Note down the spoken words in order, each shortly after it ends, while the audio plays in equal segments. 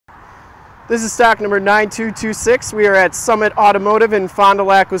This is stock number 9226. We are at Summit Automotive in Fond du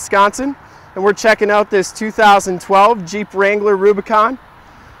Lac, Wisconsin, and we're checking out this 2012 Jeep Wrangler Rubicon.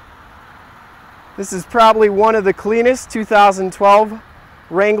 This is probably one of the cleanest 2012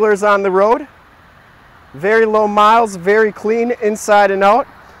 Wranglers on the road. Very low miles, very clean inside and out.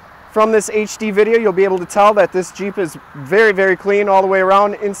 From this HD video, you'll be able to tell that this Jeep is very, very clean all the way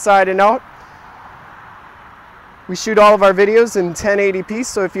around, inside and out. We shoot all of our videos in 1080p,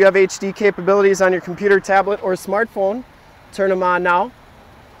 so if you have HD capabilities on your computer, tablet, or smartphone, turn them on now.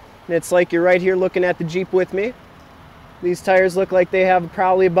 And it's like you're right here looking at the Jeep with me. These tires look like they have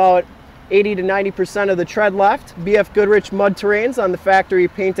probably about 80 to 90% of the tread left. BF Goodrich mud terrains on the factory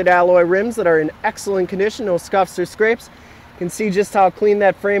painted alloy rims that are in excellent condition, no scuffs or scrapes. You can see just how clean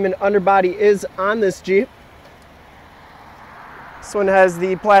that frame and underbody is on this Jeep. This one has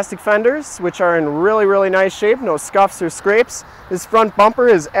the plastic fenders, which are in really, really nice shape, no scuffs or scrapes. This front bumper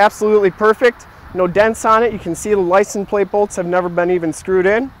is absolutely perfect, no dents on it. You can see the license plate bolts have never been even screwed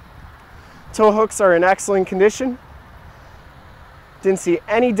in. Tow hooks are in excellent condition. Didn't see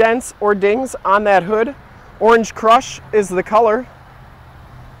any dents or dings on that hood. Orange Crush is the color.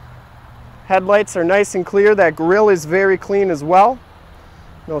 Headlights are nice and clear. That grille is very clean as well.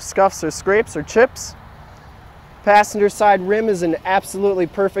 No scuffs or scrapes or chips. Passenger side rim is in absolutely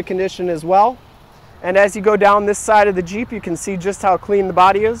perfect condition as well. And as you go down this side of the Jeep, you can see just how clean the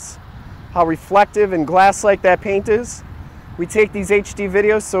body is, how reflective and glass-like that paint is. We take these HD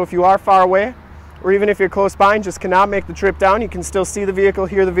videos, so if you are far away, or even if you're close by and just cannot make the trip down, you can still see the vehicle,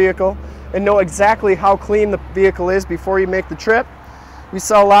 hear the vehicle, and know exactly how clean the vehicle is before you make the trip. We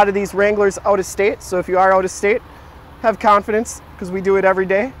sell a lot of these Wranglers out of state, so if you are out of state, have confidence, because we do it every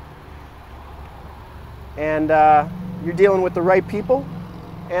day. And you're dealing with the right people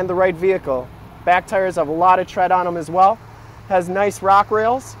and the right vehicle. Back tires have a lot of tread on them as well. Has nice rock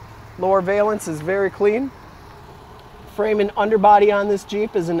rails. Lower valence is very clean. Frame and underbody on this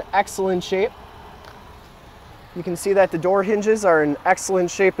Jeep is in excellent shape. You can see that the door hinges are in excellent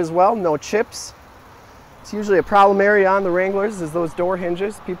shape as well, no chips. It's usually a problem area on the Wranglers is those door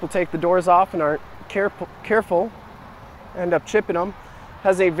hinges. People take the doors off and aren't careful, end up chipping them.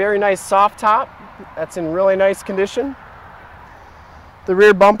 Has a very nice soft top. That's in really nice condition. The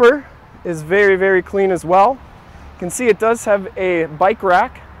rear bumper is very, very clean as well. You can see it does have a bike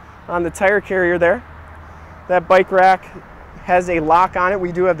rack on the tire carrier there. That bike rack has a lock on it.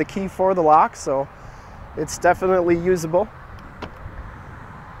 We do have the key for the lock, so it's definitely usable.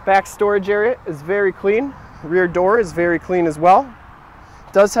 Back storage area is very clean. Rear door is very clean as well.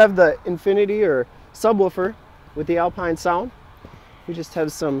 It does have the Infinity or subwoofer with the Alpine sound. We just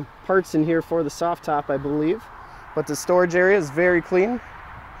have some parts in here for the soft top, I believe. But the storage area is very clean.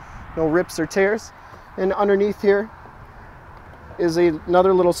 No rips or tears. And underneath here is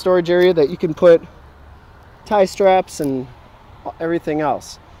another little storage area that you can put tie straps and everything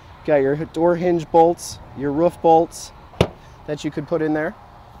else. You got your door hinge bolts, your roof bolts that you could put in there.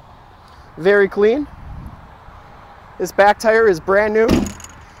 Very clean. This back tire is brand new,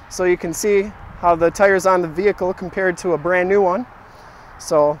 so you can see how the tires on the vehicle compared to a brand new one.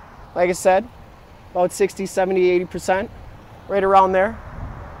 So, like I said, about 60, 70, 80%, right around there.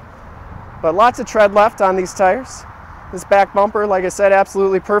 But lots of tread left on these tires. This back bumper, like I said,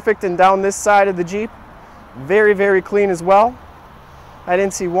 absolutely perfect. And down this side of the Jeep, very, very clean as well. I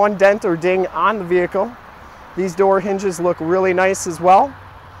didn't see one dent or ding on the vehicle. These door hinges look really nice as well.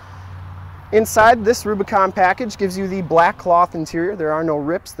 Inside, this Rubicon package gives you the black cloth interior. There are no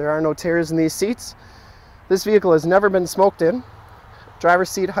rips, there are no tears in these seats. This vehicle has never been smoked in. Driver's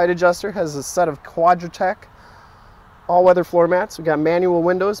seat height adjuster has a set of Autocheck all-weather floor mats. We've got manual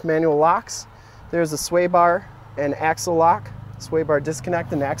windows, manual locks. There's a sway bar and axle lock, sway bar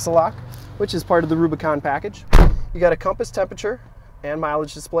disconnect and axle lock, which is part of the Rubicon package. You got a compass temperature and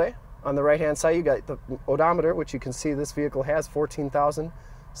mileage display. On the right-hand side, you got the odometer, which you can see this vehicle has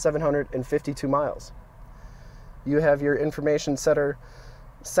 14,752 miles. You have your information center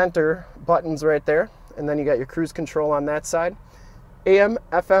buttons right there, and then you got your cruise control on that side. AM,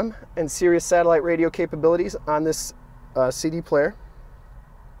 FM, and Sirius satellite radio capabilities on this CD player.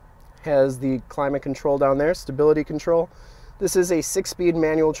 Has the climate control down there, stability control. This is a 6-speed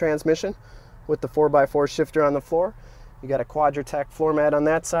manual transmission with the 4x4 shifter on the floor. You got a Quadratec floor mat on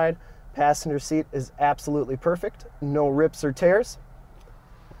that side. Passenger seat is absolutely perfect. No rips or tears.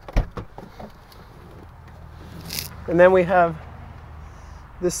 And then we have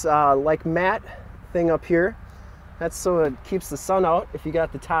this like mat thing up here. That's so it keeps the sun out if you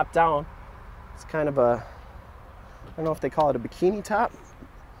got the top down. It's kind of a, I don't know if they call it a bikini top,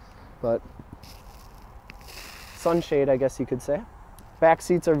 but sunshade, I guess you could say. Back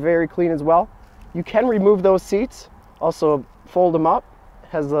seats are very clean as well. You can remove those seats, also fold them up.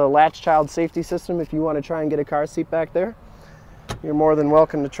 Has the Latch child safety system. If you want to try and get a car seat back there, you're more than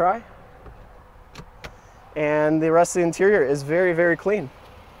welcome to try. And the rest of the interior is very, very clean.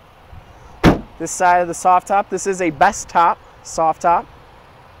 This side of the soft top, this is a Best Top soft top.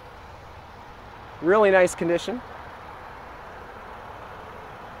 Really nice condition.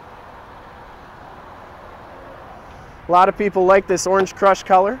 A lot of people like this orange crush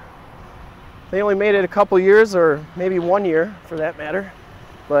color. They only made it a couple years, or maybe 1 year for that matter.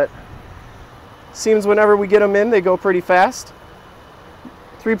 But seems whenever we get them in, they go pretty fast.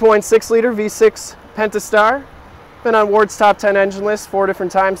 3.6 liter V6 Pentastar. Been on Ward's top 10 engine list 4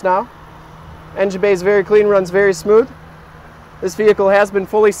 different times now. Engine bay is very clean, runs very smooth. This vehicle has been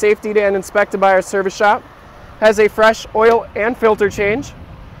fully safetied and inspected by our service shop. Has a fresh oil and filter change.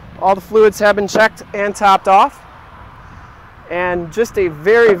 All the fluids have been checked and topped off. And just a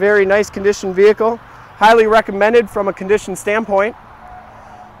very, very nice condition vehicle. Highly recommended from a condition standpoint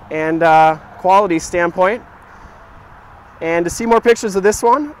and quality standpoint. And to see more pictures of this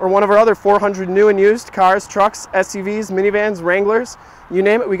one or one of our other 400 new and used cars, trucks, SUVs, minivans, Wranglers, you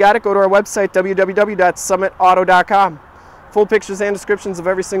name it, we got it. Go to our website, www.summitauto.com. Full pictures and descriptions of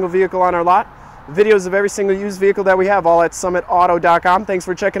every single vehicle on our lot. Videos of every single used vehicle that we have, all at summitauto.com. Thanks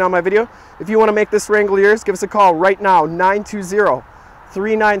for checking out my video. If you want to make this Wrangler yours, give us a call right now,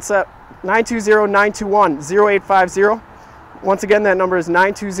 920-921-0850. Once again, that number is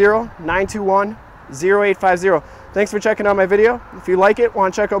 920-921-0850. Thanks for checking out my video. If you like it,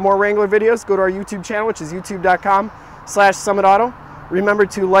 want to check out more Wrangler videos, go to our YouTube channel, which is youtube.com/summitauto. Remember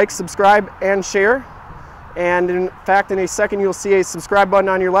to like, subscribe, and share. And in fact, in a second, you'll see a subscribe button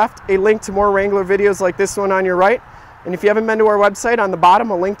on your left, a link to more Wrangler videos like this one on your right. And if you haven't been to our website, on the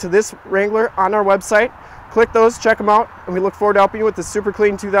bottom, a link to this Wrangler on our website. Click those, check them out, and we look forward to helping you with the super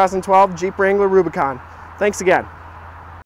clean 2012 Jeep Wrangler Rubicon. Thanks again.